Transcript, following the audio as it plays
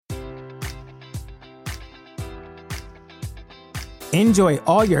Enjoy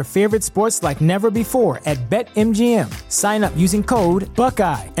all your favorite sports like never before at BetMGM. Sign up using code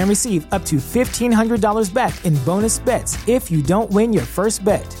Buckeye and receive up to $1,500 back in bonus bets if you don't win your first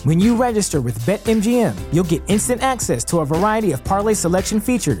bet. When you register with BetMGM, you'll get instant access to a variety of parlay selection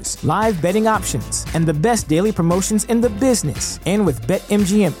features, live betting options, and the best daily promotions in the business. And with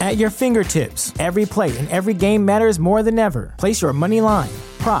BetMGM at your fingertips, every play and every game matters more than ever. Place your money line,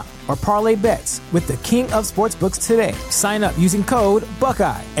 prop, or parlay bets with the king of sportsbooks today. Sign up using code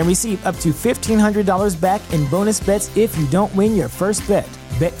Buckeye and receive up to $1,500 back in bonus bets if you don't win your first bet.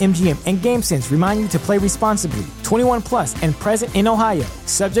 BetMGM and GameSense remind you to play responsibly. 21 plus and present in Ohio,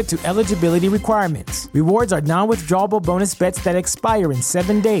 subject to eligibility requirements. Rewards are non-withdrawable bonus bets that expire in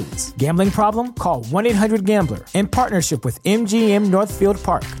 7 days. Gambling problem? Call 1-800-GAMBLER. In partnership with MGM Northfield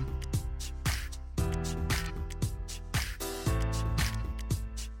Park.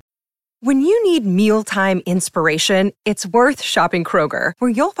 When you need mealtime inspiration, it's worth shopping Kroger, where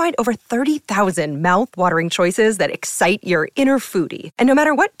you'll find over 30,000 mouth-watering choices that excite your inner foodie. And no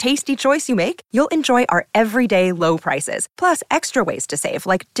matter what tasty choice you make, you'll enjoy our everyday low prices, plus extra ways to save,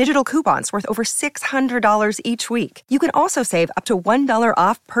 like digital coupons worth over $600 each week. You can also save up to $1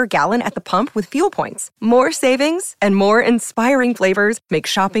 off per gallon at the pump with fuel points. More savings and more inspiring flavors make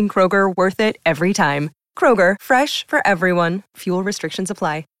shopping Kroger worth it every time. Kroger, fresh for everyone. Fuel restrictions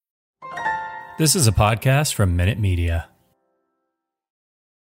apply. This is a podcast from Minute Media.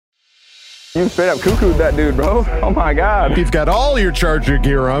 You straight up cuckooed that dude, bro. Oh my God. You've got all your Charger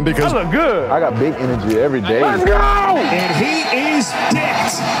gear on because I look good. I got big energy every day. Let's go! And he is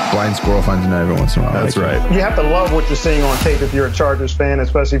dicked. Blind squirrel finds a nut every once in a while. That's right. You have to love what you're seeing on tape if you're a Chargers fan,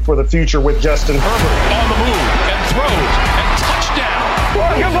 especially for the future with Justin Herbert. On the move and throws and touchdown.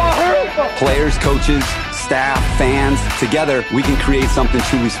 Players, coaches, staff, fans, together we can create something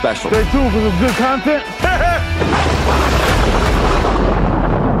truly special. Stay tuned for some good content.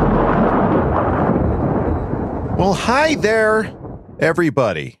 Well, hi there,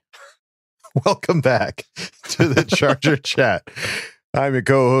 everybody. Welcome back to the Charger Chat. I'm your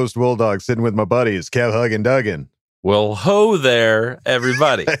co-host, Will Dog, sitting with my buddies, Kev, Hug, and Duggan. Well, ho there,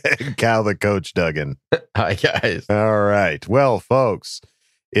 everybody. Cal, the coach, Duggan. Hi, guys. All right. Well, folks,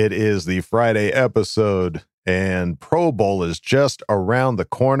 it is the Friday episode, and Pro Bowl is just around the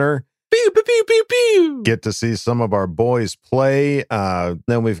corner. Pew, pew, pew, pew, pew. Get to see some of our boys play.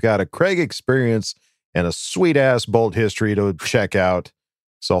 Then we've got a Craig experience and a sweet-ass Bolt history to check out.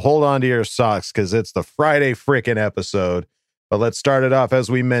 So hold on to your socks because it's the Friday freaking episode. But let's start it off. As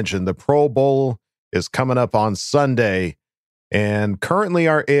we mentioned, the Pro Bowl is coming up on Sunday. And currently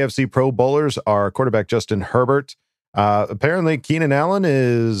our AFC Pro Bowlers are quarterback Justin Herbert. Apparently Keenan Allen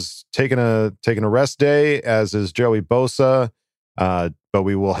is taking a rest day, as is Joey Bosa. But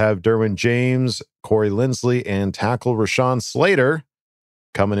we will have Derwin James, Corey Linsley, and tackle Rashawn Slater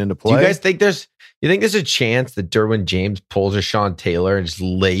coming into play. Do you guys think there's a chance that Derwin James pulls a Sean Taylor and just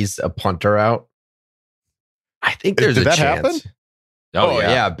lays a punter out? I think there's a chance. Did that happen? Oh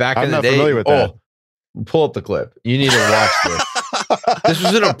yeah. Back in the day. I'm not familiar with that. Pull up the clip. You need to watch this. This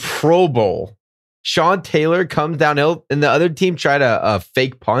was in a Pro Bowl. Sean Taylor comes downhill and the other team tried a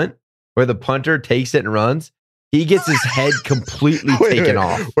fake punt where the punter takes it and runs. He gets his head completely taken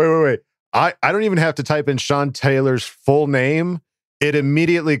off. Wait. I don't even have to type in Sean Taylor's full name. It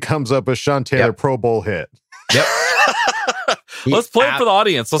immediately comes up with Sean Taylor Pro Bowl hit. Yep. Let's play it for the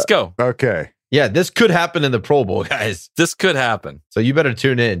audience. Let's go. Okay. Yeah, this could happen in the Pro Bowl, guys. This could happen. So you better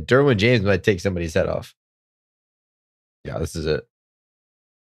tune in. Derwin James might take somebody's head off. Yeah, this is it.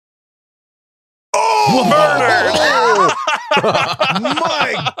 Oh!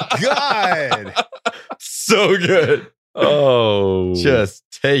 My God. So good. Oh. Just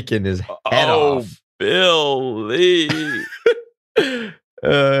taking his head off. Billy.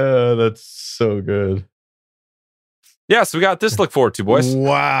 That's so good. Yeah, so we got this to look forward to, boys.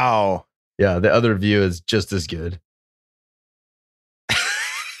 Wow. Yeah, the other view is just as good.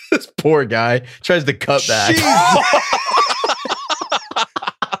 This poor guy tries to cut back.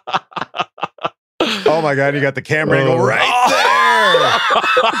 Oh my God, you got the camera angle right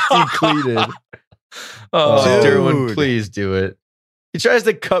there. He cleated. Derwin, please do it. He tries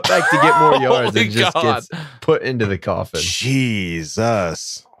to cut back to get more yards and just gets put into the coffin.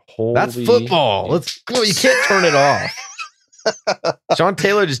 Jesus. That's football. Let's go. You can't turn it off. Sean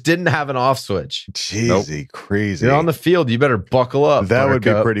Taylor just didn't have an off switch. Jeezy, crazy. You're on the field. You better buckle up. That would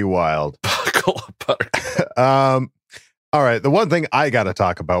be pretty wild. Buckle up, Buttercup. All right. The one thing I got to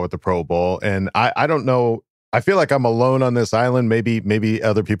talk about with the Pro Bowl, and I don't know, I feel like I'm alone on this island. Maybe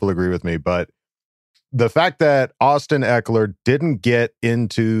other people agree with me, but the fact that Austin Eckler didn't get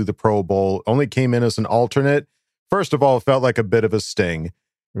into the Pro Bowl, only came in as an alternate, first of all, it felt like a bit of a sting.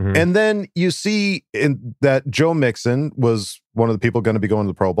 Mm-hmm. And then you see that Joe Mixon was one of the people going to be going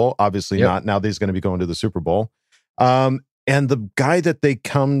to the Pro Bowl. Obviously not. Now that he's going to be going to the Super Bowl. And the guy that they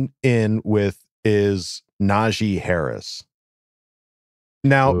come in with is Najee Harris.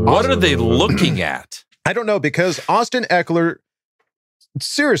 Now, what are they looking at? I don't know, because Austin Eckler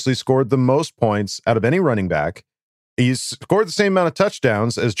seriously scored the most points out of any running back. He scored the same amount of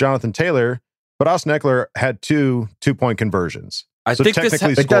touchdowns as Jonathan Taylor, but Austin Eckler had two 2-point conversions. So think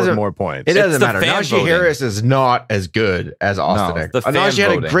technically scored more points. It doesn't matter. Najee Harris is not as good as Austin Eckler. Najee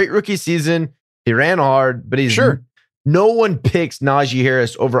had a great rookie season. He ran hard, but he's no one picks Najee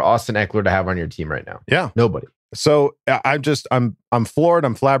Harris over Austin Eckler to have on your team right now. Yeah, nobody. So I'm floored.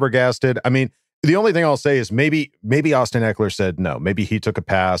 I'm flabbergasted. I mean, the only thing I'll say is maybe Austin Eckler said no. Maybe he took a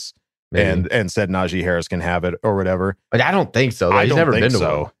pass and said Najee Harris can have it or whatever. But I don't think so. He's never been to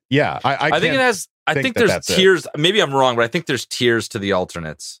one. Yeah, I think it has. I think there's tiers. Maybe I'm wrong, but I think there's tiers to the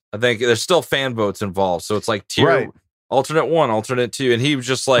alternates. I think there's still fan votes involved. So it's like tier alternate 1, alternate 2. And he was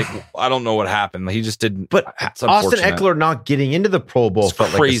just like, I don't know what happened. He just didn't. But Austin Eckler not getting into the Pro Bowl felt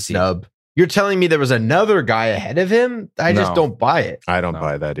crazy. Like a snub. You're telling me there was another guy ahead of him? I just don't buy it. I don't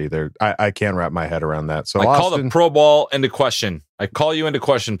buy that either. I can't wrap my head around that. So I call the Pro Bowl into question. I call you into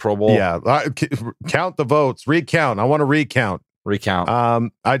question, Pro Bowl. Yeah. Count the votes. Recount. I want to recount.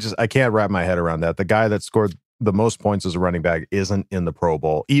 I can't wrap my head around that. The guy that scored the most points as a running back isn't in the Pro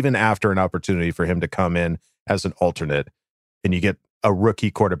Bowl, even after an opportunity for him to come in as an alternate, and you get a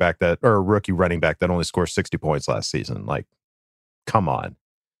rookie a rookie running back that only scored 60 points last season. Like, come on.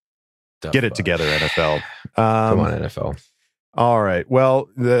 Get it together, NFL. Come on, NFL. All right. Well,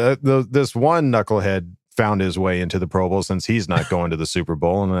 this one knucklehead found his way into the Pro Bowl since he's not going to the Super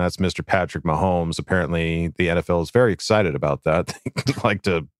Bowl, and that's Mr. Patrick Mahomes. Apparently, the NFL is very excited about that. They like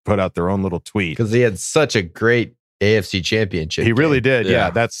to put out their own little tweet. Because he had such a great AFC championship. He really did.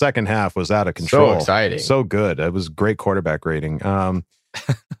 Yeah. That second half was out of control. So exciting. So good. It was great quarterback rating.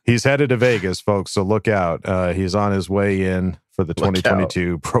 He's headed to Vegas, folks, so look out. He's on his way in for the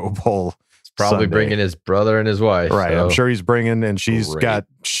 2022 Pro Bowl. He's probably bringing his brother and his wife. Right. So. I'm sure he's bringing, and she's got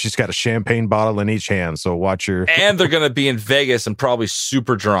a champagne bottle in each hand. So watch your. And they're going to be in Vegas and probably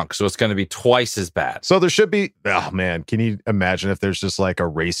super drunk. So it's going to be twice as bad. So there should be. Oh, man. Can you imagine if there's just like a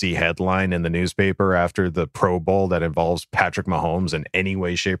racy headline in the newspaper after the Pro Bowl that involves Patrick Mahomes in any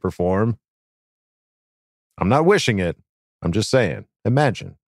way, shape, or form? I'm not wishing it. I'm just saying.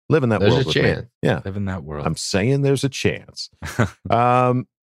 Imagine. Live in that world. There's a chance. Me. Yeah. Live in that world. I'm saying there's a chance.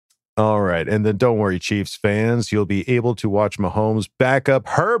 All right. And then don't worry, Chiefs fans. You'll be able to watch Mahomes back up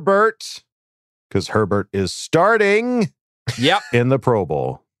Herbert because Herbert is starting in the Pro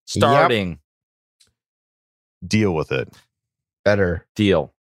Bowl. Starting. Deal with it. Better.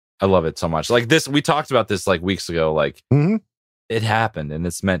 Deal. I love it so much. Like this, we talked about this like weeks ago. Like it happened and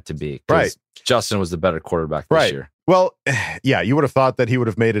it's meant to be. Right. Justin was the better quarterback this year. Well, yeah, you would have thought that he would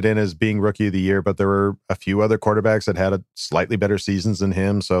have made it in as being rookie of the year, but there were a few other quarterbacks that had a slightly better seasons than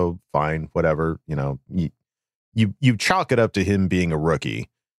him. So fine, whatever. You know, you chalk it up to him being a rookie.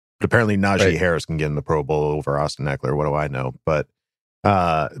 But apparently Najee Harris can get in the Pro Bowl over Austin Eckler. What do I know? But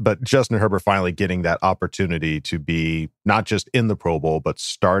Justin Herbert finally getting that opportunity to be not just in the Pro Bowl, but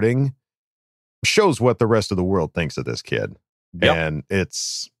starting shows what the rest of the world thinks of this kid. Yep. And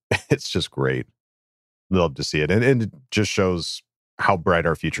it's just great. Love to see it. And it just shows how bright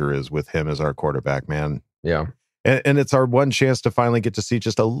our future is with him as our quarterback, man. Yeah. And it's our one chance to finally get to see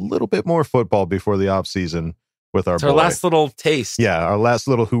just a little bit more football before the offseason with our boy. Our last little taste. Yeah, our last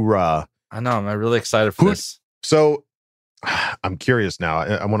little hoorah. I know. I'm really excited for this. So I'm curious now.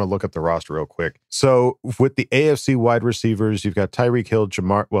 I want to look up the roster real quick. So with the AFC wide receivers, you've got Tyreek Hill,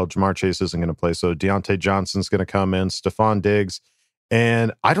 Jamar Chase isn't going to play. So Deontay Johnson's going to come in, Stephon Diggs.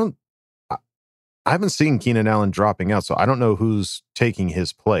 And I haven't seen Keenan Allen dropping out, so I don't know who's taking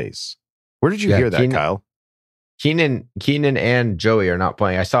his place. Where did you hear that, Kyle? Keenan and Joey are not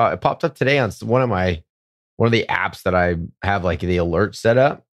playing. I saw it popped up today on one of the apps that I have like the alert set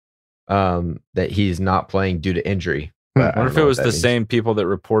up that he's not playing due to injury. But I wonder if it was the same people that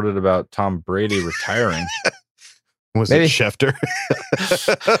reported about Tom Brady retiring. Was it Schefter?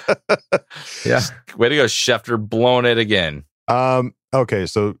 Yeah. Way to go, Schefter, blowing it again. Okay,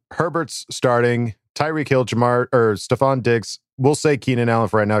 so Herbert's starting, Tyreek Hill, Stephon Diggs. We'll say Keenan Allen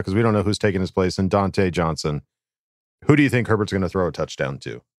for right now because we don't know who's taking his place, and Dante Johnson. Who do you think Herbert's going to throw a touchdown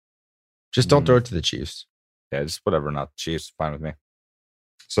to? Just don't throw it to the Chiefs. Yeah, just whatever, not the Chiefs. Fine with me.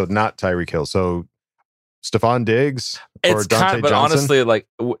 So not Tyreek Hill. So Stephon Diggs or Dante Johnson? But honestly, like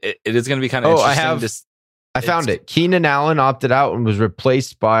it is going to be kind of interesting. I found it. Keenan Allen opted out and was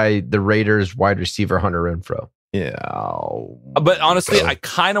replaced by the Raiders wide receiver Hunter Renfrow. Yeah. But honestly, I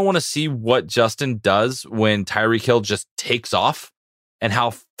kind of want to see what Justin does when Tyreek Hill just takes off and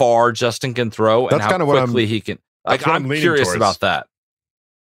how far Justin can throw and how quickly he can. Like, I'm curious about that.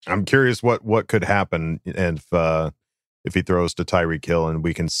 I'm curious what could happen if he throws to Tyreek Hill, and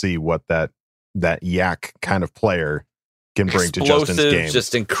we can see what that yak kind of player can bring to Justin's game.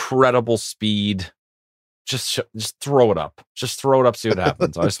 Just incredible speed. Just throw it up. Just throw it up, see what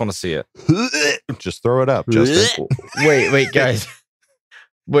happens. I just want to see it. Just throw it up, Justin. Wait, guys.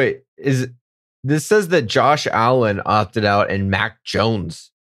 This says that Josh Allen opted out and Mac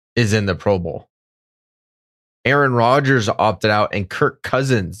Jones is in the Pro Bowl. Aaron Rodgers opted out and Kirk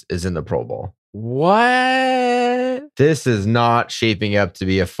Cousins is in the Pro Bowl. What? This is not shaping up to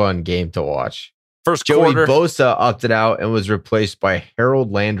be a fun game to watch. First Joey quarter. Bosa opted out and was replaced by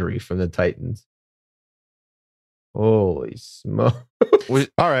Harold Landry from the Titans. Holy smoke.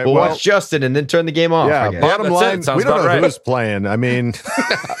 All right. Well, watch Justin and then turn the game off. Yeah, bottom line, we don't know who's playing. I mean,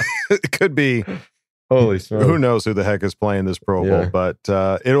 it could be. Holy smoke. Who knows who the heck is playing this Pro Bowl, but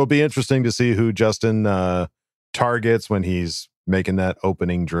it'll be interesting to see who Justin targets when he's making that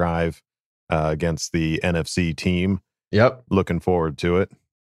opening drive against the NFC team. Yep. Looking forward to it.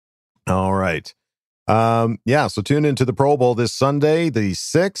 All right. So tune into the Pro Bowl this Sunday, the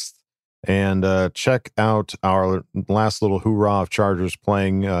 6th, and check out our last little hoorah of Chargers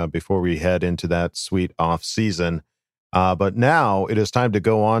playing before we head into that sweet off season. But now it is time to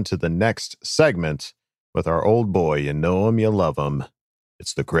go on to the next segment with our old boy. You know him, you love him.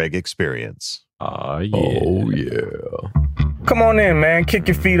 It's the Craig Experience. Oh, yeah. Oh, yeah. Come on in, man. Kick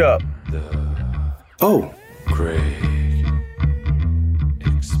your feet up. Craig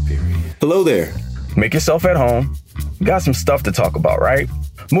Experience. Hello there. Make yourself at home. Got some stuff to talk about, right?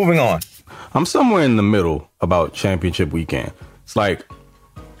 Moving on. I'm somewhere in the middle about championship weekend. It's like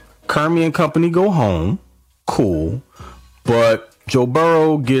Kermie and company go home. Cool. But Joe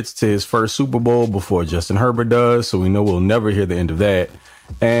Burrow gets to his first Super Bowl before Justin Herbert does. So we know we'll never hear the end of that.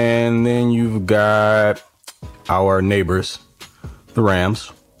 And then you've got our neighbors, the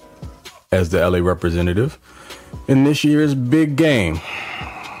Rams, as the LA representative in this year's big game.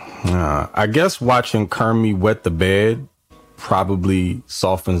 I guess watching Kermie wet the bed probably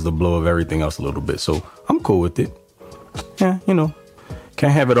softens the blow of everything else a little bit. So I'm cool with it. Yeah,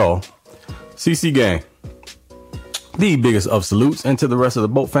 can't have it all. CC gang, the biggest of salutes, and to the rest of the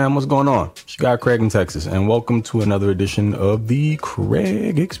boat fam, what's going on? It's your guy Craig in Texas, and welcome to another edition of the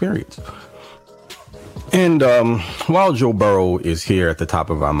Craig Experience. And while Joe Burrow is here at the top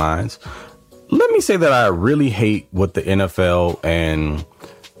of our minds, let me say that I really hate what the NFL and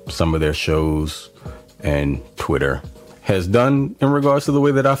some of their shows and Twitter has done in regards to the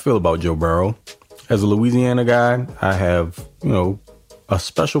way that I feel about Joe Burrow. As a Louisiana guy, I have, a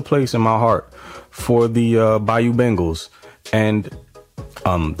special place in my heart for the Bayou Bengals and the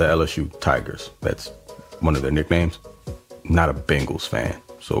LSU Tigers. That's one of their nicknames. Not a Bengals fan.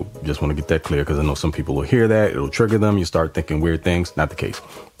 So just want to get that clear because I know some people will hear that. It'll trigger them. You start thinking weird things. Not the case.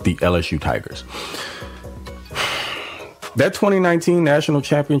 The LSU Tigers. That 2019 national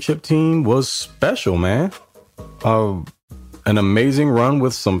championship team was special, man. An amazing run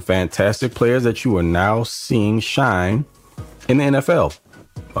with some fantastic players that you are now seeing shine in the NFL.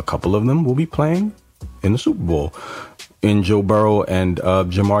 A couple of them will be playing in the Super Bowl in Joe Burrow and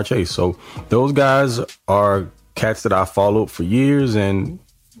Ja'Marr Chase. So those guys are cats that I followed for years, and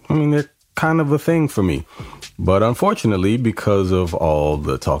I mean, they're kind of a thing for me. But unfortunately, because of all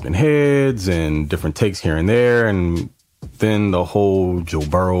the talking heads and different takes here and there, and then the whole Joe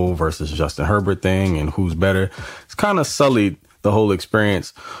Burrow versus Justin Herbert thing and who's better, it's kind of sullied the whole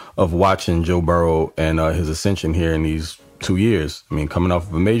experience of watching Joe Burrow and his ascension here in these 2 years. I mean, coming off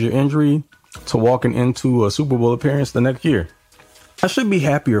of a major injury to walking into a Super Bowl appearance the next year. I should be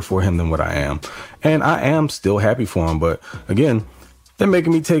happier for him than what I am. And I am still happy for him. But again, they're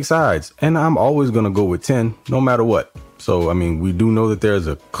making me take sides. And I'm always going to go with 10, no matter what. So, I mean, we do know that there's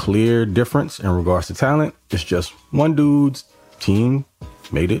a clear difference in regards to talent. It's just one dude's team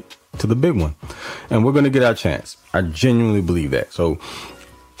made it to the big one. And we're going to get our chance. I genuinely believe that. So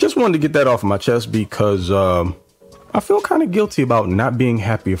just wanted to get that off my chest because I feel kind of guilty about not being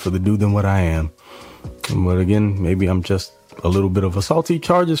happier for the dude than what I am. But again, maybe I'm just a little bit of a salty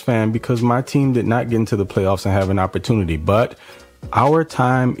Chargers fan because my team did not get into the playoffs and have an opportunity. But our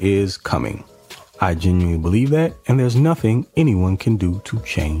time is coming. I genuinely believe that, and there's nothing anyone can do to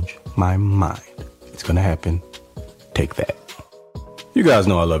change my mind. It's going to happen. Take that. You guys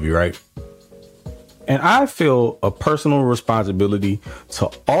know I love you, right? And I feel a personal responsibility to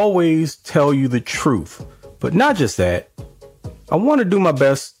always tell you the truth. But not just that, I want to do my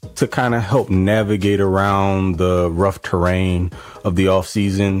best to kind of help navigate around the rough terrain of the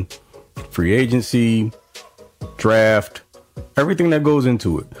offseason, free agency, draft, everything that goes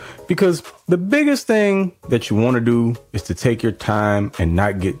into it. Because the biggest thing that you want to do is to take your time and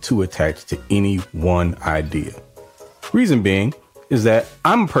not get too attached to any one idea. Reason being is that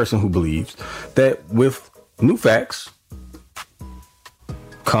I'm a person who believes that with new facts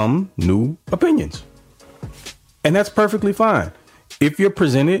come new opinions. And that's perfectly fine. If you're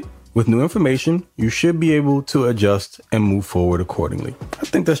presented with new information, you should be able to adjust and move forward accordingly. I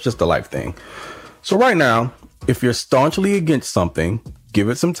think that's just a life thing. So right now, if you're staunchly against something, give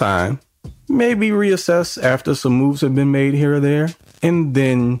it some time, maybe reassess after some moves have been made here or there. And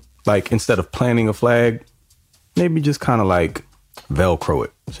then, like, instead of planting a flag, maybe just kind of like Velcro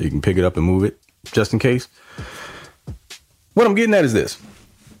it so you can pick it up and move it just in case. What I'm getting at is this.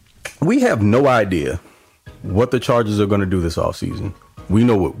 We have no idea what the Chargers are going to do this offseason. We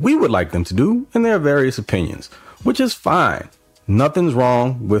know what we would like them to do, and there are various opinions, which is fine. Nothing's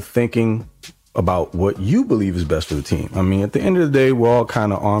wrong with thinking about what you believe is best for the team. I mean, at the end of the day, we're all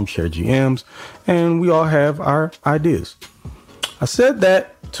kind of armchair GMs, and we all have our ideas. I said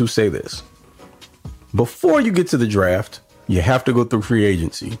that to say this. Before you get to the draft, you have to go through free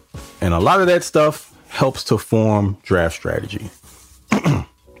agency, and a lot of that stuff helps to form draft strategy.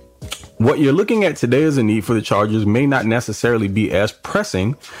 What you're looking at today as a need for the Chargers may not necessarily be as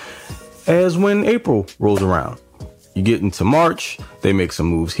pressing as when April rolls around. You get into March, they make some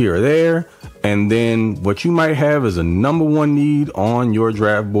moves here or there, and then what you might have as a number one need on your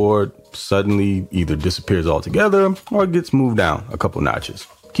draft board suddenly either disappears altogether or gets moved down a couple notches.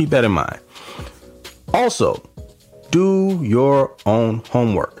 Keep that in mind. Also, do your own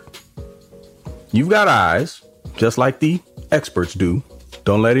homework. You've got eyes, just like the experts do.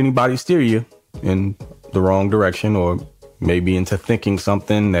 Don't let anybody steer you in the wrong direction or maybe into thinking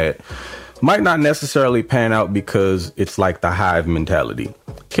something that might not necessarily pan out because it's like the hive mentality.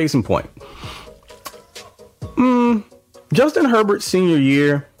 Case in point. Justin Herbert's senior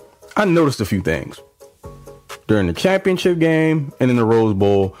year, I noticed a few things during the championship game and in the Rose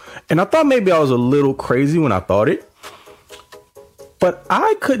Bowl. And I thought maybe I was a little crazy when I thought it. But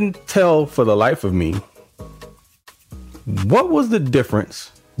I couldn't tell for the life of me what was the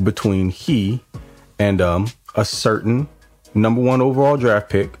difference between he and a certain number one overall draft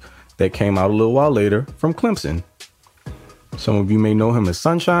pick that came out a little while later from Clemson. Some of you may know him as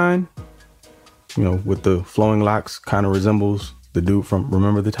Sunshine, you know, with the flowing locks, kind of resembles the dude from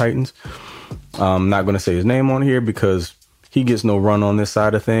Remember the Titans. I'm not going to say his name on here because he gets no run on this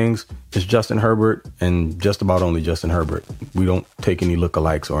side of things. It's Justin Herbert and just about only Justin Herbert. We don't take any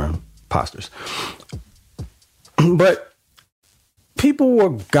lookalikes or imposters. But people were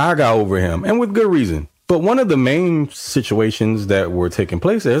gaga over him, and with good reason. But one of the main situations that were taking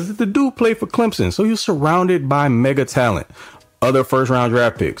place is that the dude played for Clemson, so he was surrounded by mega talent, other first-round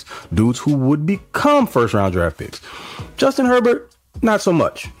draft picks, dudes who would become first-round draft picks. Justin Herbert, not so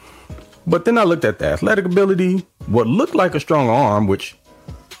much. But then I looked at the athletic ability, what looked like a strong arm, which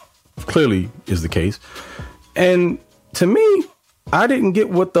clearly is the case. And to me, I didn't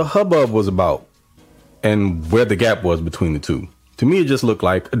get what the hubbub was about and where the gap was between the two. To me, it just looked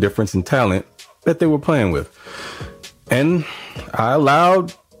like a difference in talent that they were playing with. And I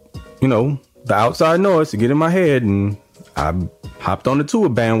allowed, the outside noise to get in my head, and I hopped on the Tua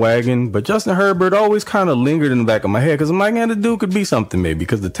bandwagon. But Justin Herbert always kind of lingered in the back of my head because I'm like, man, the dude could be something maybe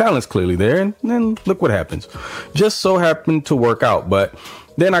because the talent's clearly there. And then look what happens. Just so happened to work out. But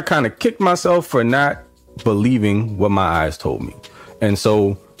then I kind of kicked myself for not believing what my eyes told me. And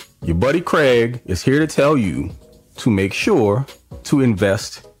so your buddy Craig is here to tell you to make sure to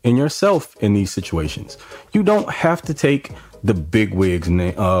invest in yourself in these situations. You don't have to take the big wigs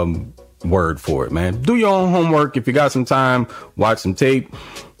word for it, man. Do your own homework. If you got some time, watch some tape.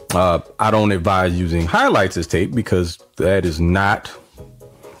 I don't advise using highlights as tape because that is not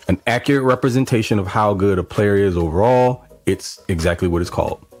an accurate representation of how good a player is overall. It's exactly what it's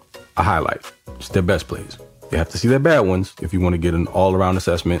called, a highlight. It's their best plays. You have to see their bad ones if you want to get an all-around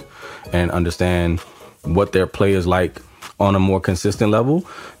assessment and understand what their play is like on a more consistent level.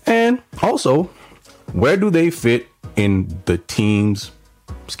 And also, where do they fit in the team's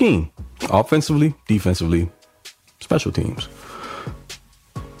scheme? Offensively, defensively, special teams.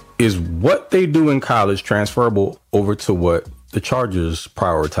 Is what they do in college transferable over to what the Chargers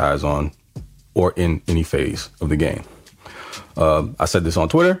prioritize on or in any phase of the game? I said this on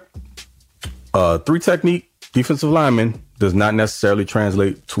Twitter. 3 technique defensive lineman does not necessarily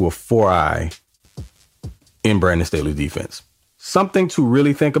translate to a 4-eye in Brandon Staley's defense. something to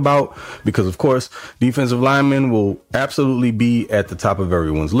really think about because, of course, defensive linemen will absolutely be at the top of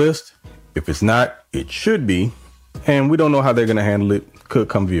everyone's list. If it's not, it should be. And we don't know how they're going to handle it. Could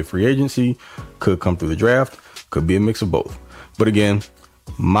come via free agency, could come through the draft, could be a mix of both. But again,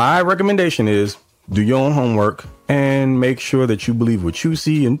 my recommendation is do your own homework and make sure that you believe what you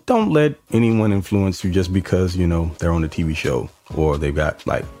see and don't let anyone influence you just because, you know, they're on a TV show or they've got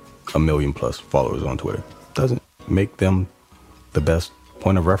like 1 million plus followers on Twitter. Doesn't make them the best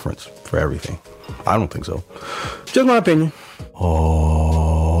point of reference for everything. I don't think so. Just my opinion.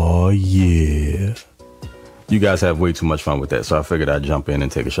 Oh, yeah. You guys have way too much fun with that, so I figured I'd jump in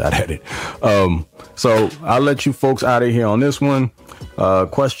and take a shot at it. So I'll let you folks out of here on this one.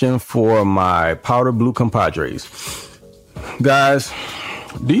 Question for my powder blue compadres. Guys,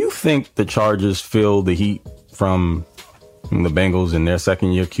 do you think the Chargers feel the heat from the Bengals in their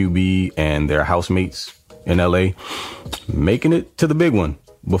second-year QB and their housemates in LA making it to the big one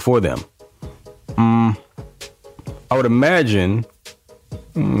before them? I would imagine,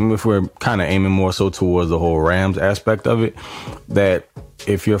 if we're kind of aiming more so towards the whole Rams aspect of it, that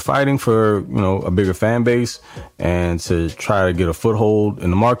if you're fighting for, you know, a bigger fan base and to try to get a foothold in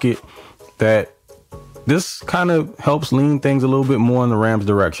the market, that this kind of helps lean things a little bit more in the Rams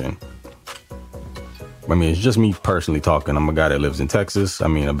direction. I mean, it's just me personally talking. I'm a guy that lives in Texas. I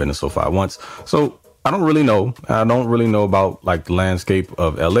mean, I've been to SoFi once. So I don't really know. I don't really know about like the landscape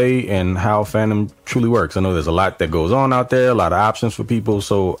of LA and how fandom truly works. I know there's a lot that goes on out there, a lot of options for people.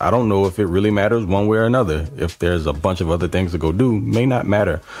 So I don't know if it really matters one way or another. If there's a bunch of other things to go do, may not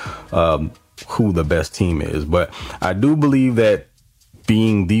matter who the best team is. But I do believe that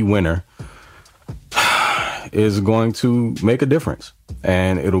being the winner is going to make a difference.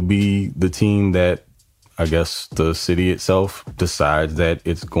 And it'll be the team that I guess the city itself decides that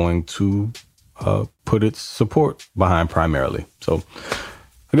it's going to put its support behind primarily. So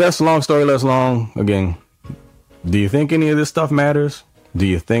I guess long story less long. Again, do you think any of this stuff matters? Do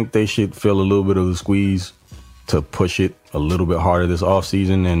you think they should feel a little bit of the squeeze to push it a little bit harder this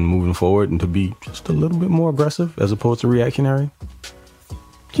offseason and moving forward and to be just a little bit more aggressive as opposed to reactionary?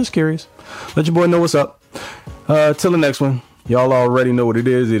 Just curious. Let your boy know what's up. Till the next one. Y'all already know what it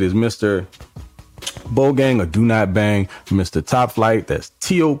is. It is Mr. Bogang or Do Not Bang, Mr. Top Flight. That's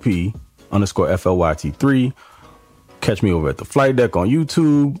TOP_FLYT3. Catch me over at the Flight Deck on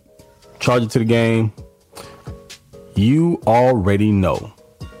YouTube. Charge it to the game. You already know.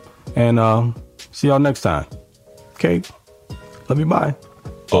 And see y'all next time. Okay. Love you. Bye.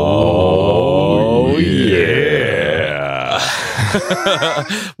 Oh yeah.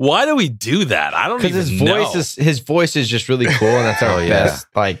 Why do we do that? I don't even know. His voice is just really cool, and that's our best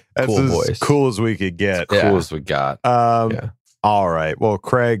that's cool as voice. Cool as we could get. Cool as we got. All right. Well,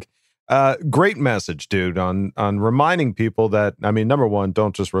 Craig, great message, dude, on reminding people that, I mean, number one,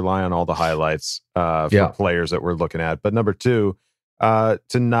 don't just rely on all the highlights for players that we're looking at. But number two, to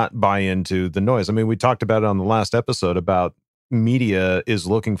not buy into the noise. I mean, we talked about it on the last episode about media is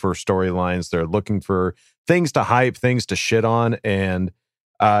looking for storylines. They're looking for things to hype, things to shit on, and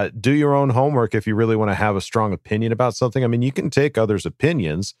do your own homework if you really want to have a strong opinion about something. I mean, you can take others'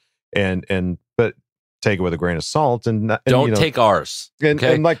 opinions but take it with a grain of salt and don't take ours.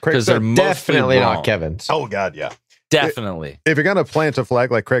 And like Craig said, they're definitely not Kevin's. Oh God, yeah. Definitely. If you're going to plant a flag,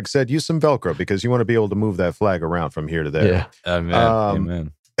 like Craig said, use some Velcro because you want to be able to move that flag around from here to there. Yeah.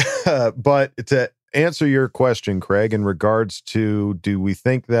 Amen. But to answer your question, Craig, in regards to, do we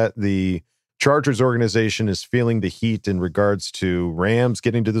think that the Chargers organization is feeling the heat in regards to Rams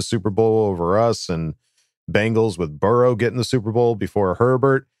getting to the Super Bowl over us and Bengals with Burrow getting the Super Bowl before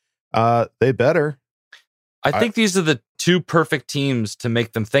Herbert? They better. I think these are the two perfect teams to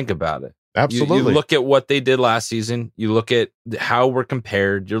make them think about it. Absolutely. You look at what they did last season. You look at how we're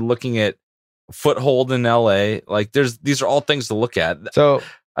compared. You're looking at foothold in LA. Like these are all things to look at. So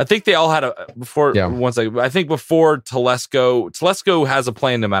I think they all had I think before Telesco has a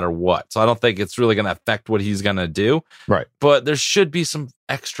plan no matter what. So I don't think it's really going to affect what he's going to do. Right. But there should be some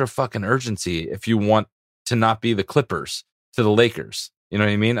extra fucking urgency if you want to not be the Clippers to the Lakers. You know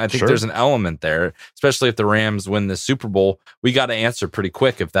what I mean? I think there's an element there, especially if the Rams win the Super Bowl. We got to answer pretty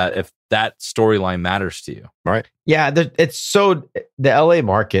quick if that storyline matters to you. Right. Yeah, it's so, the LA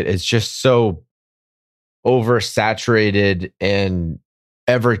market is just so oversaturated and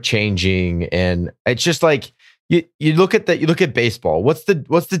ever changing, and it's just like you look at baseball. What's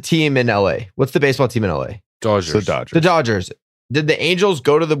the team in LA? What's the baseball team in LA? Dodgers. The Dodgers. Did the Angels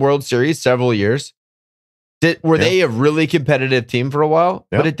go to the World Series several years? Were they a really competitive team for a while?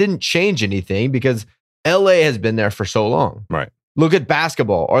 But it didn't change anything because LA has been there for so long. Right. Look at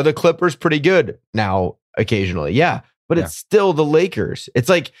basketball. Are the Clippers pretty good now occasionally? Yeah. but it's still the Lakers. It's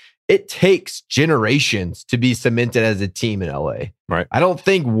like it takes generations to be cemented as a team in LA. Right. I don't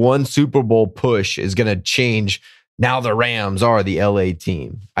think one Super Bowl push is going to change. Now the Rams are the LA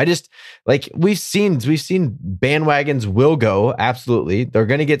team. I just we've seen bandwagons will go. Absolutely. They're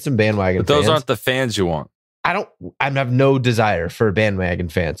going to get some bandwagon but those fans. Aren't the fans you want. I have no desire for a bandwagon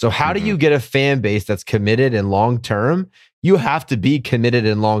fan. So how do you get a fan base that's committed and long-term? You have to be committed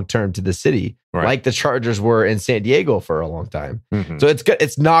and long-term to the city, like the Chargers were in San Diego for a long time. So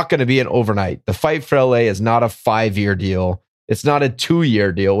it's not going to be an overnight. The fight for LA is not a 5-year deal. It's not a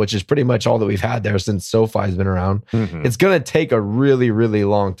 2-year deal, which is pretty much all that we've had there since SoFi's been around. It's going to take a really, really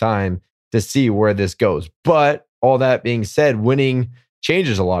long time to see where this goes. But all that being said, winning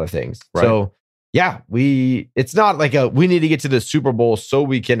changes a lot of things. Right. So yeah, it's not like we need to get to the Super Bowl so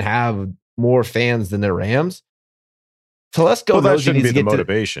we can have more fans than the Rams. Telesco that shouldn't be the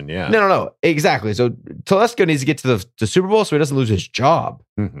motivation. No. Exactly. So Telesco needs to get to the Super Bowl so he doesn't lose his job.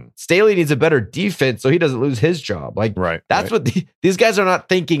 Staley needs a better defense so he doesn't lose his job. That's what these guys are not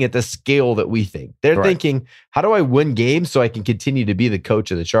thinking at the scale that we think. They're thinking, how do I win games so I can continue to be the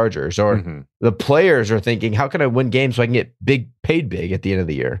coach of the Chargers? Or the players are thinking, how can I win games so I can get paid big at the end of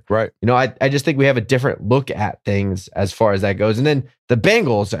the year? Right. I just think we have a different look at things as far as that goes. And then the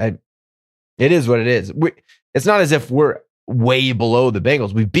Bengals, it is what it is. It's not as if we're way below the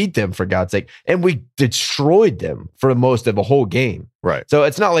Bengals. We beat them, for God's sake, and we destroyed them for most of the whole game. Right. So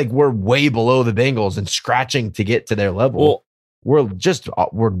it's not like we're way below the Bengals and scratching to get to their level. Well,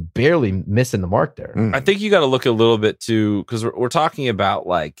 we're barely missing the mark there. I think you got to look a little bit too, because we're talking about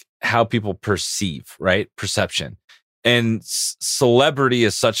how people perceive, right? Perception. And celebrity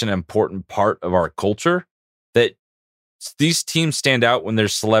is such an important part of our culture that these teams stand out when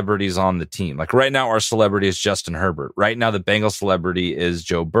there's celebrities on the team. Like right now, our celebrity is Justin Herbert. Right now, the Bengals celebrity is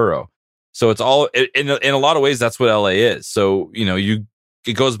Joe Burrow. So it's all in a lot of ways. That's what LA is. So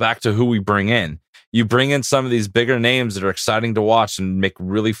it goes back to who we bring in. You bring in some of these bigger names that are exciting to watch and make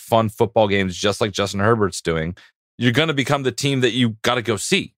really fun football games, just like Justin Herbert's doing. You're going to become the team that you got to go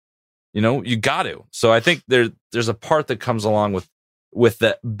see. You got to. So I think there's a part that comes along with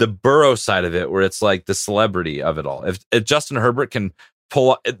the Burrow side of it, where it's like the celebrity of it all. If Justin Herbert can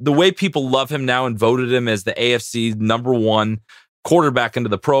pull up, the way people love him now and voted him as the AFC #1 quarterback into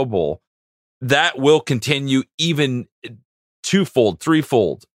the Pro Bowl, that will continue even twofold,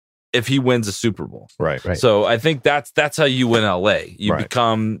 threefold if he wins a Super Bowl. Right. So I think that's how you win LA. You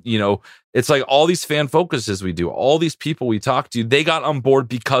become, it's like all these fan focuses we do, all these people we talk to, they got on board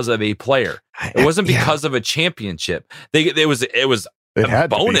because of a player. It wasn't because of a championship. It was a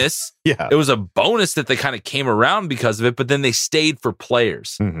bonus. Yeah. It was a bonus that they kind of came around because of it, but then they stayed for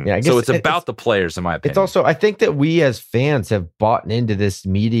players. Yeah, so it's about the players, in my opinion. It's also, I think that we as fans have bought into this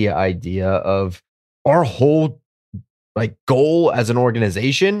media idea of our whole goal as an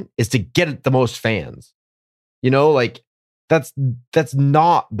organization is to get the most fans. That's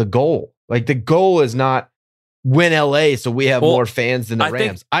not the goal. The goal is not win LA so we have more fans than the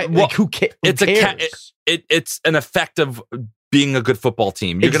Rams. Who cares? It's an effect of being a good football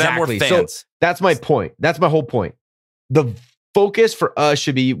team. You're going to have more fans. So that's my point. That's my whole point. The focus for us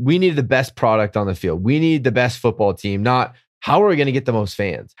should be, we need the best product on the field. We need the best football team, not how are we going to get the most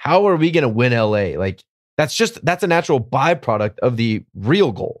fans? How are we going to win LA? That's a natural byproduct of the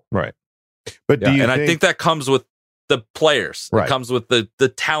real goal. Right. But I think that comes with the players. Right. It comes with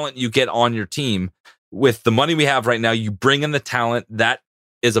the talent you get on your team. With the money we have right now, you bring in the talent. That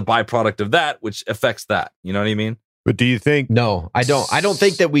is a byproduct of that, which affects that. You know what I mean? But do you think? No, I don't. I don't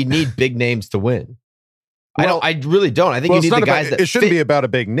think that we need big names to win. I really don't. I think you need the guys that it shouldn't be about a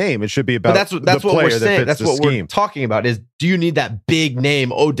big name. It should be about that's what we're saying. That's what we're talking about. Is do you need that big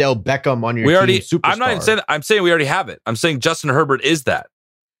name Odell Beckham on your team? Superstar? I'm not even saying that. I'm saying we already have it. I'm saying Justin Herbert is that.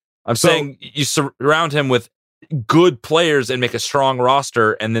 I'm saying you surround him with good players and make a strong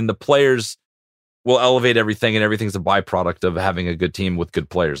roster, and then the players will elevate everything, and everything's a byproduct of having a good team with good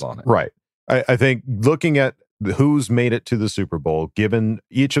players on it. Right. I think looking at who's made it to the Super Bowl, given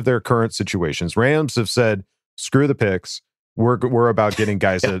each of their current situations, Rams have said, screw the picks. We're about getting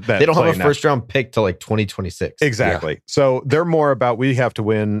guys that they don't have a first round pick till 2026. Exactly. Yeah. So they're more about, we have to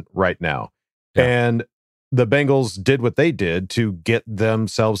win right now. Yeah. And the Bengals did what they did to get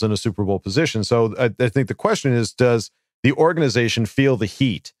themselves in a Super Bowl position. So I think the question is, does the organization feel the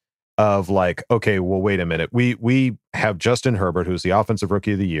heat of okay, well, wait a minute. We have Justin Herbert, who's the offensive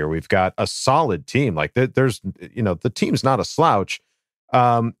rookie of the year. We've got a solid team. There's, the team's not a slouch.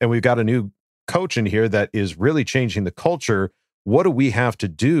 And we've got a new coach in here that is really changing the culture. What do we have to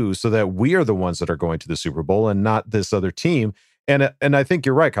do so that we are the ones that are going to the Super Bowl and not this other team? And I think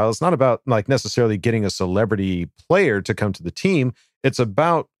you're right, Kyle. It's not about like necessarily getting a celebrity player to come to the team. It's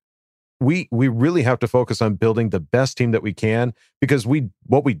about we really have to focus on building the best team that we can, because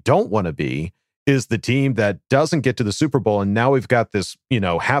what we don't want to be is the team that doesn't get to the Super Bowl, and now we've got this,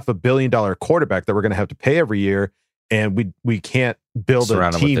 $500 million quarterback that we're going to have to pay every year, and we can't build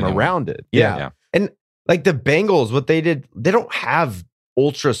a team around it. Yeah. And like the Bengals, what they did, they don't have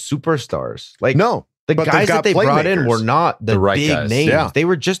ultra superstars. Like no, the guys that they brought in were not the right big guys. Names. Yeah. They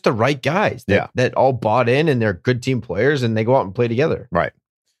were just the right guys that all bought in, and they're good team players, and they go out and play together. Right.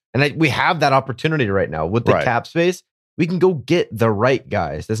 And we have that opportunity right now with the cap space. We can go get the right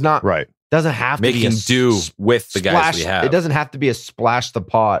guys. That's not right. Doesn't have to making do with the guys we have. It doesn't have to be a splash the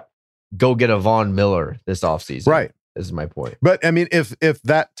pot. Go get a Von Miller this offseason. Right. This is my point. But I mean, if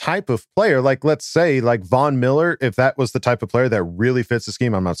that type of player, like let's say like Von Miller, if that was the type of player that really fits the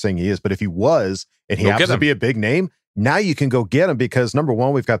scheme, I'm not saying he is, but if he was and he happens to be a big name, now you can go get him, because number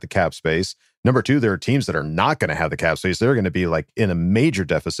one, we've got the cap space. Number two, there are teams that are not going to have the cap space. They're going to be like in a major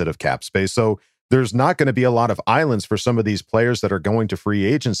deficit of cap space. So there's not going to be a lot of islands for some of these players that are going to free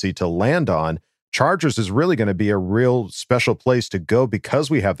agency to land on. Chargers is really going to be a real special place to go, because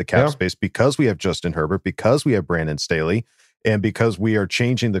we have the cap space, because we have Justin Herbert, because we have Brandon Staley, and because we are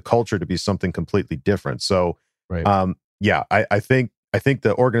changing the culture to be something completely different. So, I think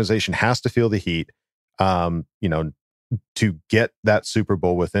the organization has to feel the heat, to get that Super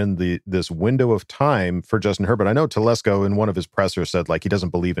Bowl within this window of time for Justin Herbert. I know Telesco in one of his pressers said like he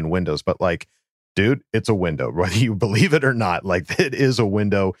doesn't believe in windows, but like, dude, it's a window, whether you believe it or not. Like, it is a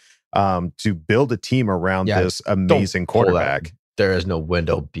window to build a team around this amazing quarterback. There is no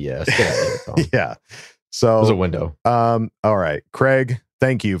window, BS. Get out of here, Tom. Yeah. So there's a window. All right, Craig,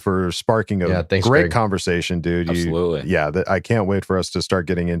 thank you for sparking a great conversation, dude. Absolutely. I can't wait for us to start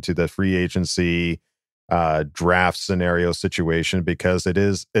getting into the free agency draft scenario situation, because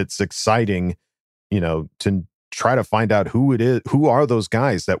it's exciting, to try to find out who are those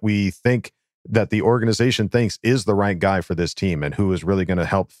guys that we think that the organization thinks is the right guy for this team, and who is really going to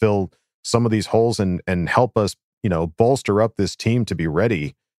help fill some of these holes and help us, bolster up this team to be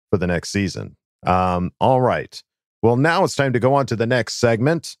ready for the next season. All right. Well, now it's time to go on to the next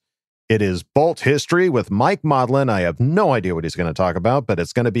segment. It is Bolt History with Mike Modlin. I have no idea what he's going to talk about, but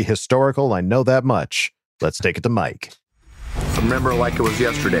it's going to be historical. I know that much. Let's take it to Mike. Remember like it was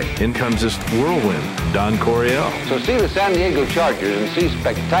yesterday. In comes this whirlwind, Don Coryell. So see the San Diego Chargers and see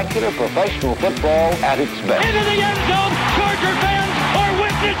spectacular professional football at its best. Into the end zone, Charger fans are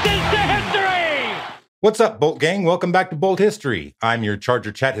witnesses to history! What's up, Bolt Gang? Welcome back to Bolt History. I'm your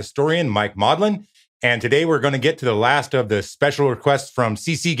Charger Chat historian, Mike Modlin, and today we're going to get to the last of the special requests from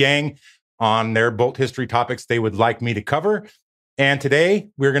CC Gang on their Bolt History topics they would like me to cover. And today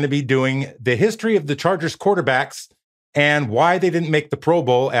we're going to be doing the history of the Chargers quarterbacks and why they didn't make the Pro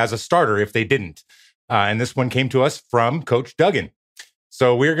Bowl as a starter if they didn't. And this one came to us from Coach Duggan.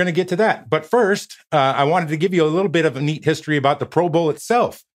 So we're going to get to that. But first, I wanted to give you a little bit of a neat history about the Pro Bowl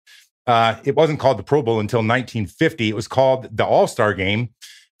itself. It wasn't called the Pro Bowl until 1950. It was called the All-Star Game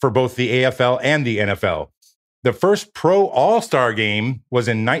for both the AFL and the NFL. The first Pro All-Star Game was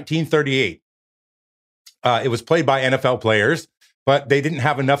in 1938. It was played by NFL players, but they didn't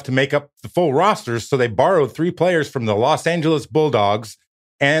have enough to make up the full rosters, so they borrowed 3 players from the Los Angeles Bulldogs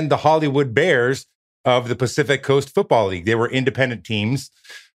and the Hollywood Bears of the Pacific Coast Football League. They were independent teams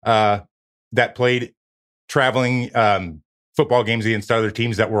that played traveling football games against other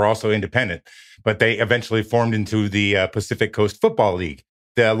teams that were also independent, but they eventually formed into the Pacific Coast Football League.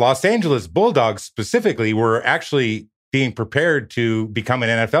 The Los Angeles Bulldogs specifically were actually being prepared to become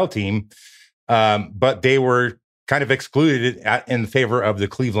an NFL team, but they were kind of excluded in favor of the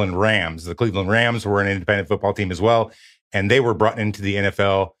Cleveland Rams. The Cleveland Rams were an independent football team as well, and they were brought into the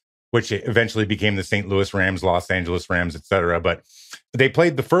NFL, which eventually became the St. Louis Rams, Los Angeles Rams, etc. But they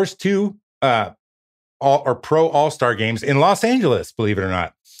played the first 2 Pro All-Star games in Los Angeles, believe it or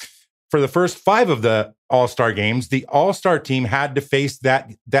not. For the first 5 of the All-Star games, the All-Star team had to face that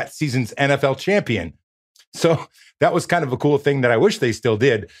season's NFL champion. So that was kind of a cool thing that I wish they still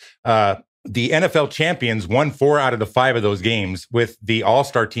did. The NFL champions won 4 out of the 5 of those games, with the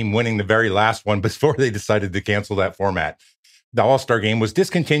All-Star team winning the very last one before they decided to cancel that format. The All-Star game was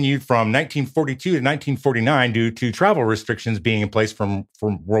discontinued from 1942 to 1949 due to travel restrictions being in place from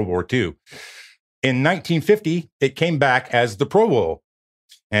World War II. In 1950, it came back as the Pro Bowl,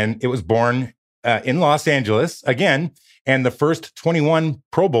 and it was born in Los Angeles again, and the first 21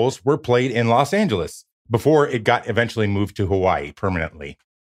 Pro Bowls were played in Los Angeles before it got eventually moved to Hawaii permanently.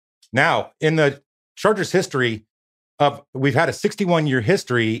 Now, in the Chargers history we've had a 61-year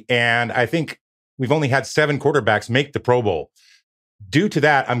history, and I think we've only had 7 quarterbacks make the Pro Bowl. due to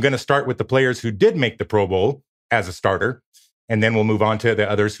that, I'm going to start with the players who did make the Pro Bowl as a starter, and then we'll move on to the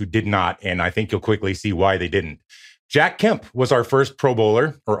others who did not. And I think you'll quickly see why they didn't. Jack Kemp was our first Pro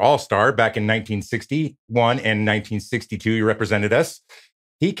Bowler or All-Star back in 1961 and 1962. He represented us.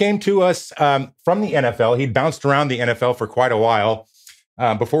 He came to us from the NFL. He'd bounced around the NFL for quite a while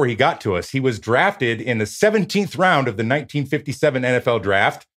before he got to us. He was drafted in the 17th round of the 1957 NFL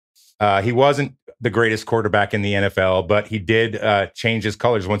draft. He wasn't the greatest quarterback in the NFL, but he did change his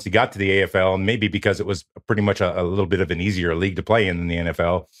colors once he got to the AFL, maybe because it was pretty much a little bit of an easier league to play in than the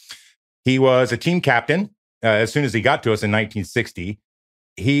NFL. He was a team captain as soon as he got to us in 1960.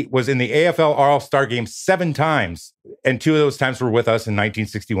 He was in the AFL All-Star game 7 times, and 2 of those times were with us in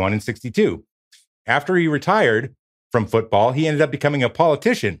 1961 and 62. After he retired from football, he ended up becoming a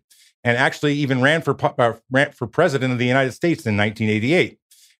politician and actually even ran for president of the United States in 1988,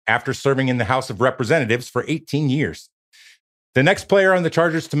 after serving in the House of Representatives for 18 years. The next player on the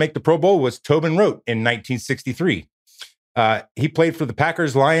Chargers to make the Pro Bowl was Tobin Rote in 1963. He played for the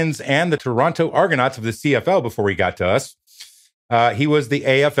Packers, Lions, and the Toronto Argonauts of the CFL before he got to us. He was the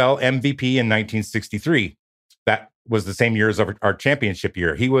AFL MVP in 1963. That was the same year as our championship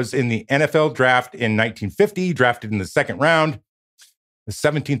year. He was in the NFL draft in 1950, drafted in the 2nd round, the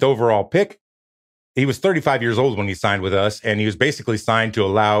 17th overall pick. He was 35 years old when he signed with us, and he was basically signed to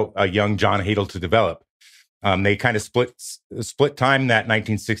allow a young John Hadl to develop. They kind of split time that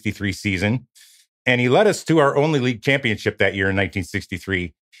 1963 season, and he led us to our only league championship that year in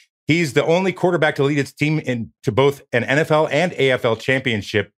 1963. He's the only quarterback to lead his team into both an NFL and AFL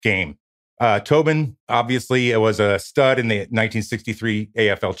championship game. Tobin, obviously, was a stud in the 1963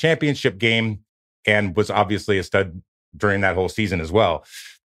 AFL championship game and was obviously a stud during that whole season as well.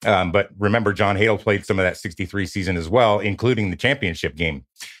 But remember, John Hadl played some of that 63 season as well, including the championship game,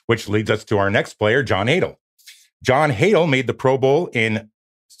 which leads us to our next player, John Hadl. John Hadl made the Pro Bowl in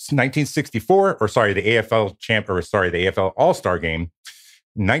 1964, the AFL All-Star game,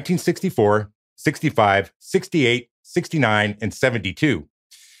 1964, 65, 68, 69, and 72.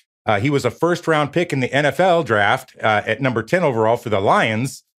 He was a first-round pick in the NFL draft at number 10 overall for the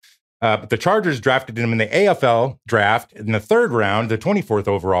Lions. But the Chargers drafted him in the AFL draft in the 3rd round, the 24th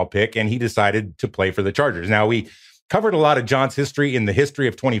overall pick, and he decided to play for the Chargers. Now, we covered a lot of John's history in the History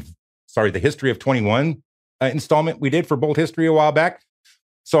of 21 installment we did for Bolt History a while back.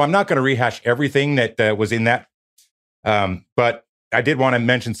 So I'm not going to rehash everything that was in that. But I did want to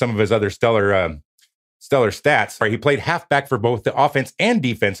mention some of his other stellar stats. He played halfback for both the offense and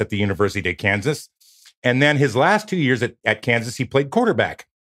defense at the University of Kansas. And then his last 2 years at Kansas, he played quarterback.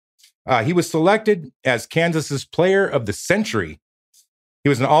 He was selected as Kansas's Player of the Century. He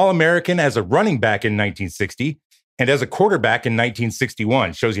was an All-American as a running back in 1960 and as a quarterback in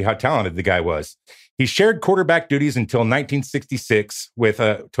 1961. Shows you how talented the guy was. He shared quarterback duties until 1966 with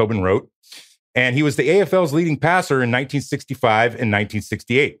Tobin Rote, and he was the AFL's leading passer in 1965 and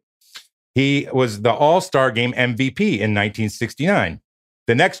 1968. He was the All-Star Game MVP in 1969.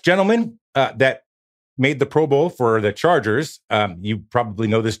 The next gentleman that made the Pro Bowl for the Chargers, you probably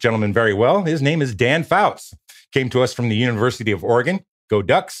know this gentleman very well. His name is Dan Fouts. Came to us from the University of Oregon, go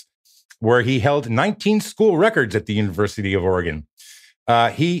Ducks, where he held 19 school records at the University of Oregon.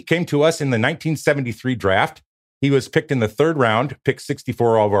 He came to us in the 1973 draft. He was picked in the 3rd round, picked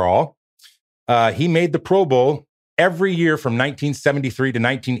 64 overall. He made the Pro Bowl every year from 1973 to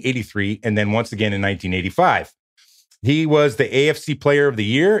 1983, and then once again in 1985. He was the AFC Player of the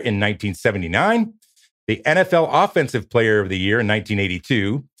Year in 1979, the NFL Offensive Player of the Year in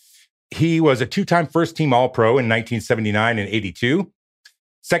 1982. He was a 2-time first-team All-Pro in 1979 and 82,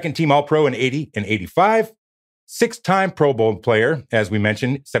 second-team All-Pro in 80 and 85, 6-time Pro Bowl player, as we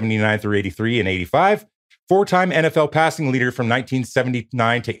mentioned, 79 through 83 and 85, 4-time NFL passing leader from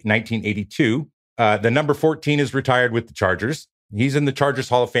 1979 to 1982. The number 14 is retired with the Chargers. He's in the Chargers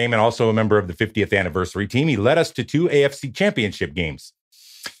Hall of Fame and also a member of the 50th anniversary team. He led us to 2 AFC championship games.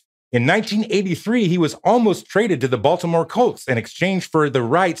 In 1983, he was almost traded to the Baltimore Colts in exchange for the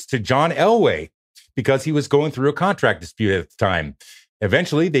rights to John Elway because he was going through a contract dispute at the time.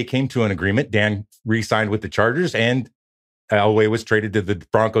 Eventually, they came to an agreement. Dan re-signed with the Chargers, and Elway was traded to the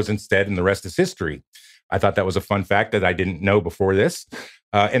Broncos instead, and the rest is history. I thought that was a fun fact that I didn't know before this.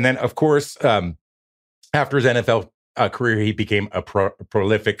 And then, of course, after his NFL career, he became a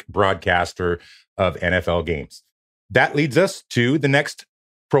prolific broadcaster of NFL games. That leads us to the next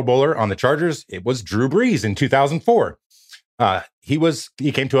Pro Bowler on the Chargers. It was Drew Brees in 2004.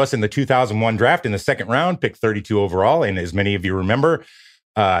 He came to us in the 2001 draft in the 2nd round, picked 32 overall. And as many of you remember,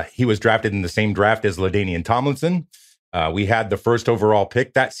 he was drafted in the same draft as LaDainian Tomlinson. We had the 1st overall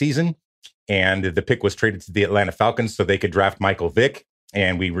pick that season. and the pick was traded to the Atlanta Falcons so they could draft Michael Vick,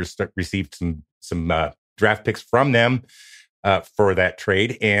 and we received some draft picks from them for that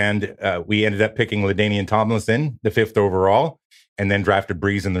trade, and we ended up picking LaDainian Tomlinson, the 5th overall, and then drafted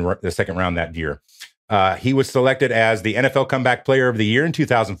Breeze in the second round that year. He was selected as the NFL Comeback Player of the Year in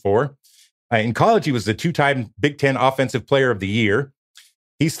 2004. In college, he was the 2-time Big Ten Offensive Player of the Year.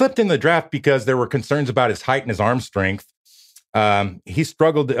 He slipped in the draft because there were concerns about his height and his arm strength. He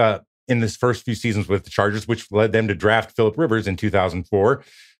struggled in his first few seasons with the Chargers, which led them to draft Phillip Rivers in 2004.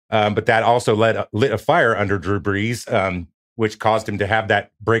 But that also lit a fire under Drew Brees, which caused him to have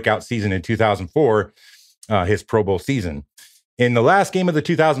that breakout season in 2004, his Pro Bowl season. In the last game of the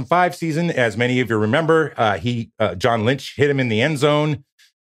 2005 season, as many of you remember, John Lynch hit him in the end zone.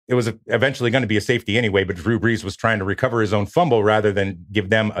 It was eventually going to be a safety anyway, but Drew Brees was trying to recover his own fumble rather than give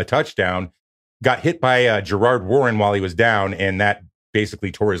them a touchdown. Got hit by Gerard Warren while he was down, and that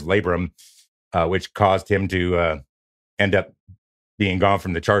basically tore his labrum, which caused him to end up being gone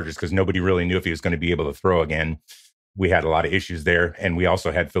from the Chargers because nobody really knew if he was going to be able to throw again. We had a lot of issues there, and we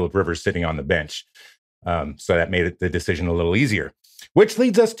also had Phillip Rivers sitting on the bench. So that made the decision a little easier, which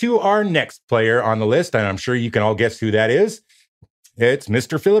leads us to our next player on the list. And I'm sure you can all guess who that is. It's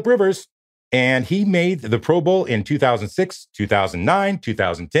Mr. Phillip Rivers. And he made the Pro Bowl in 2006, 2009,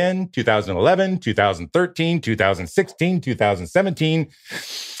 2010, 2011, 2013, 2016, 2017,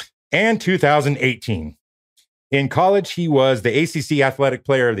 and 2018. In college, he was the ACC Athletic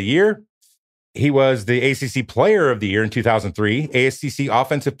Player of the Year. He was the ACC Player of the Year in 2003, ACC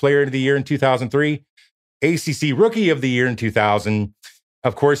Offensive Player of the Year in 2003, ACC Rookie of the Year in 2000.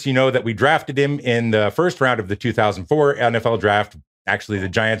 Of course, you know that we drafted him in the first round of the 2004 NFL draft. Actually, the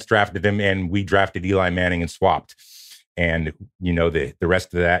Giants drafted him, and we drafted Eli Manning and swapped. And you know the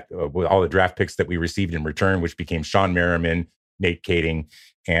rest of that, all the draft picks that we received in return, which became Sean Merriman, Nate Kading,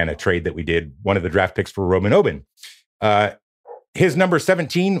 and a trade that we did, one of the draft picks for Roman Oben. His number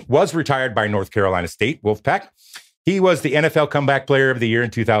 17 was retired by North Carolina State, Wolfpack. He was the NFL Comeback Player of the Year in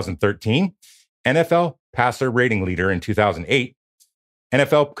 2013, NFL Passer Rating Leader in 2008,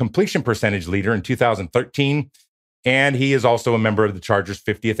 NFL Completion Percentage Leader in 2013, and he is also a member of the Chargers'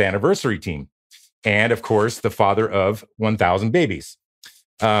 50th anniversary team. And, of course, the father of 1,000 babies.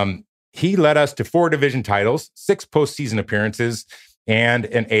 He led us to 4 division titles, 6 postseason appearances, and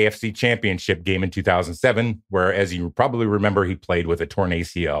an AFC championship game in 2007, where, as you probably remember, he played with a torn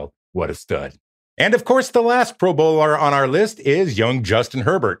ACL. What a stud. And, of course, the last Pro Bowler on our list is young Justin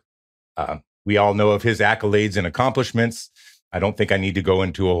Herbert. We all know of his accolades and accomplishments. I don't think I need to go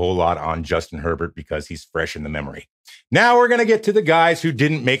into a whole lot on Justin Herbert because he's fresh in the memory. Now we're going to get to the guys who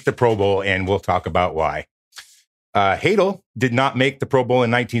didn't make the Pro Bowl, and we'll talk about why. Hadel did not make the Pro Bowl in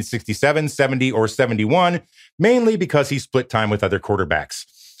 1967, 70, or 71, mainly because he split time with other quarterbacks.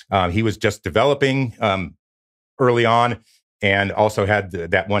 He was just developing early on and also had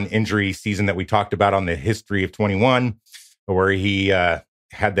that one injury season that we talked about on the History of 21, where he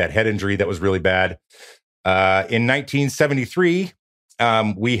had that head injury that was really bad. In 1973,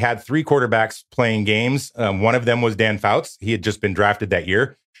 we had 3 quarterbacks playing games. One of them was Dan Fouts. He had just been drafted that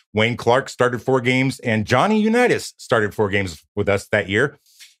year. Wayne Clark started 4 games, and Johnny Unitas started 4 games with us that year.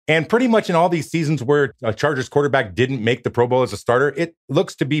 And pretty much in all these seasons where a Chargers quarterback didn't make the Pro Bowl as a starter, it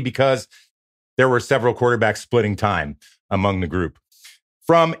looks to be because there were several quarterbacks splitting time among the group.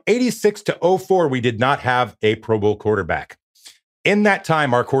 From 86 to 04, we did not have a Pro Bowl quarterback. In that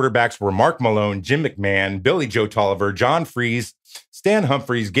time, our quarterbacks were Mark Malone, Jim McMahon, Billy Joe Tolliver, John Freese, Stan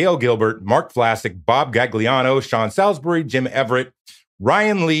Humphries, Gail Gilbert, Mark Vlasic, Bob Gagliano, Sean Salisbury, Jim Everett,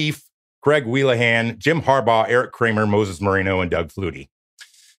 Ryan Leaf, Craig Wheelahan, Jim Harbaugh, Eric Kramer, Moses Marino, and Doug Flutie.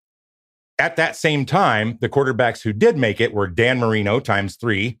 At that same time, the quarterbacks who did make it were Dan Marino times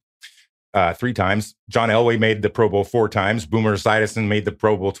 3 times. John Elway made the Pro Bowl 4 times. Boomer Esiason made the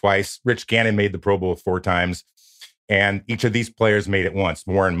Pro Bowl twice. Rich Gannon made the Pro Bowl 4 times. And each of these players made it once.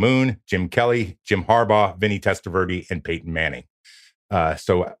 Warren Moon, Jim Kelly, Jim Harbaugh, Vinny Testaverde, and Peyton Manning.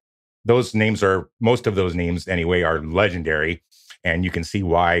 So those names most of those names anyway, are legendary. And you can see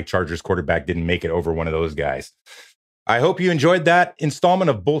why Chargers quarterback didn't make it over one of those guys. I hope you enjoyed that installment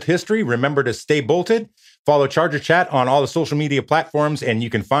of Bolt History. Remember to stay bolted. Follow Charger Chat on all the social media platforms, and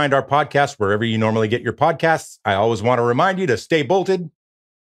you can find our podcast wherever you normally get your podcasts. I always want to remind you to stay bolted.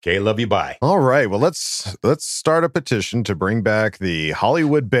 Okay, love you, bye. All right, well, let's start a petition to bring back the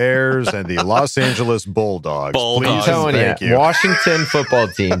Hollywood Bears and the Los Angeles Bulldogs. Please, thank you. Washington football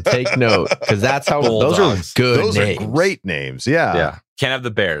team, take note, because that's how Bulldogs. Those are good names. Those are great names, yeah. Can't have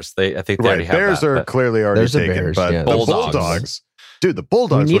the Bears. I think they already have Bears that, are clearly already taken, Bears, but the Bulldogs. Dude, the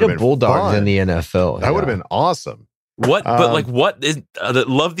Bulldogs. We need a Bulldogs in the NFL. That would have been awesome. What? But what is?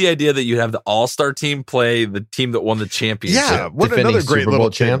 Love the idea that you have the all-star team play the team that won the championship. Yeah, what another great little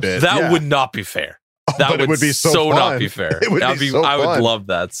tidbit. That would not be fair. That would be so not be fair. It would be so I would love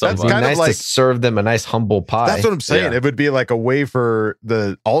that so much. It'd be nice to serve them a nice humble pie. That's what I'm saying. It would be like a way for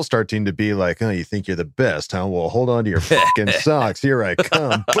the all-star team to be like, oh, you think you're the best, huh? Well, hold on to your fucking socks. Here I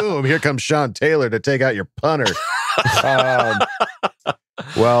come. Boom. Here comes Sean Taylor to take out your punter.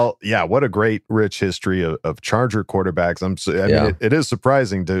 Well, yeah, what a great, rich history of Charger quarterbacks. I mean, it is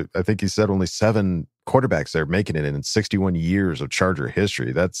surprising I think he said only 7 quarterbacks there making it in 61 years of Charger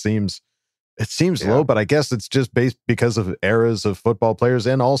history. It seems low, but I guess it's just based because of eras of football players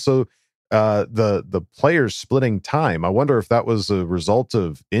and also the players splitting time. I wonder if that was a result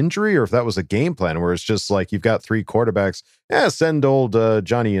of injury or if that was a game plan where it's just like you've got 3 quarterbacks. Yeah, send old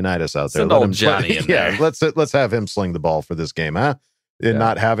Johnny Unitas out there. Send old Johnny in there. Let's have him sling the ball for this game, huh? And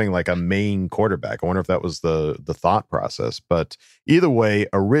not having like a main quarterback. I wonder if that was the thought process. But either way,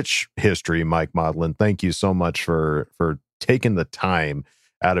 a rich history, Mike Modlin. Thank you so much for taking the time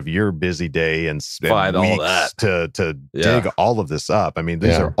out of your busy day and all that to dig all of this up. I mean,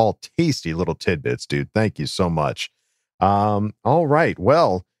 these are all tasty little tidbits, dude. Thank you so much. All right.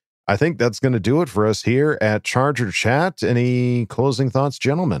 Well, I think that's going to do it for us here at Charger Chat. Any closing thoughts,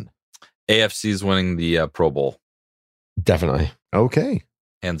 gentlemen? AFC's winning the Pro Bowl. Definitely. Okay.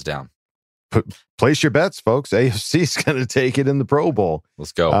 Hands down. Place your bets, folks. AFC's going to take it in the Pro Bowl.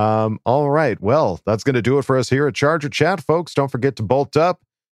 Let's go. All right. Well, that's going to do it for us here at Charger Chat, folks. Don't forget to bolt up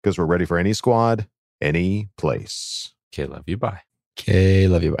because we're ready for any squad, any place. Okay, love you. Bye. Okay,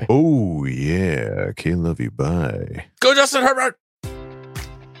 love you. Bye. Oh, yeah. Okay, love you. Bye. Go, Justin Herbert.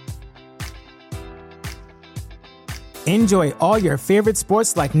 Enjoy all your favorite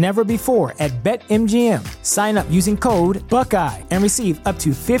sports like never before at BetMGM. Sign up using code Buckeye and receive up to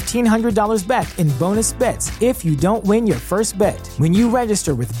 $1,500 back in bonus bets if you don't win your first bet. When you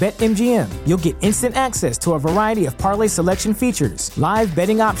register with BetMGM, you'll get instant access to a variety of parlay selection features, live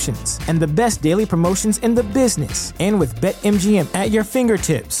betting options, and the best daily promotions in the business. And with BetMGM at your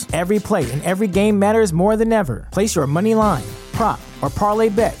fingertips, every play and every game matters more than ever. Place your money line, prop, or parlay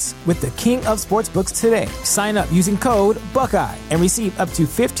bets with the king of sportsbooks today. Sign up using code Buckeye and receive up to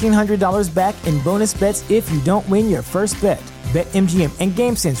 $1,500 back in bonus bets if you don't win your first bet. BetMGM and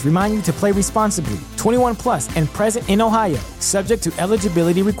GameSense remind you to play responsibly. 21 plus and present in Ohio, subject to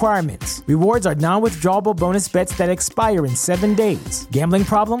eligibility requirements. Rewards are non-withdrawable bonus bets that expire in 7 days. Gambling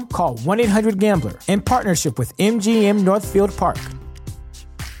problem? Call 1-800-GAMBLER in partnership with MGM Northfield Park.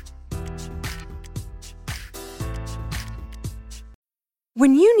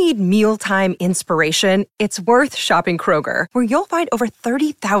 When you need mealtime inspiration, it's worth shopping Kroger, where you'll find over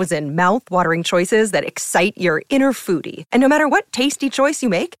 30,000 mouth-watering choices that excite your inner foodie. And no matter what tasty choice you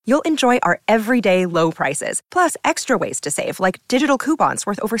make, you'll enjoy our everyday low prices, plus extra ways to save, like digital coupons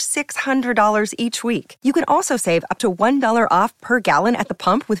worth over $600 each week. You can also save up to $1 off per gallon at the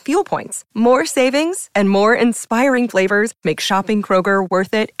pump with fuel points. More savings and more inspiring flavors make shopping Kroger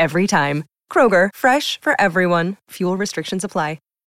worth it every time. Kroger, fresh for everyone. Fuel restrictions apply.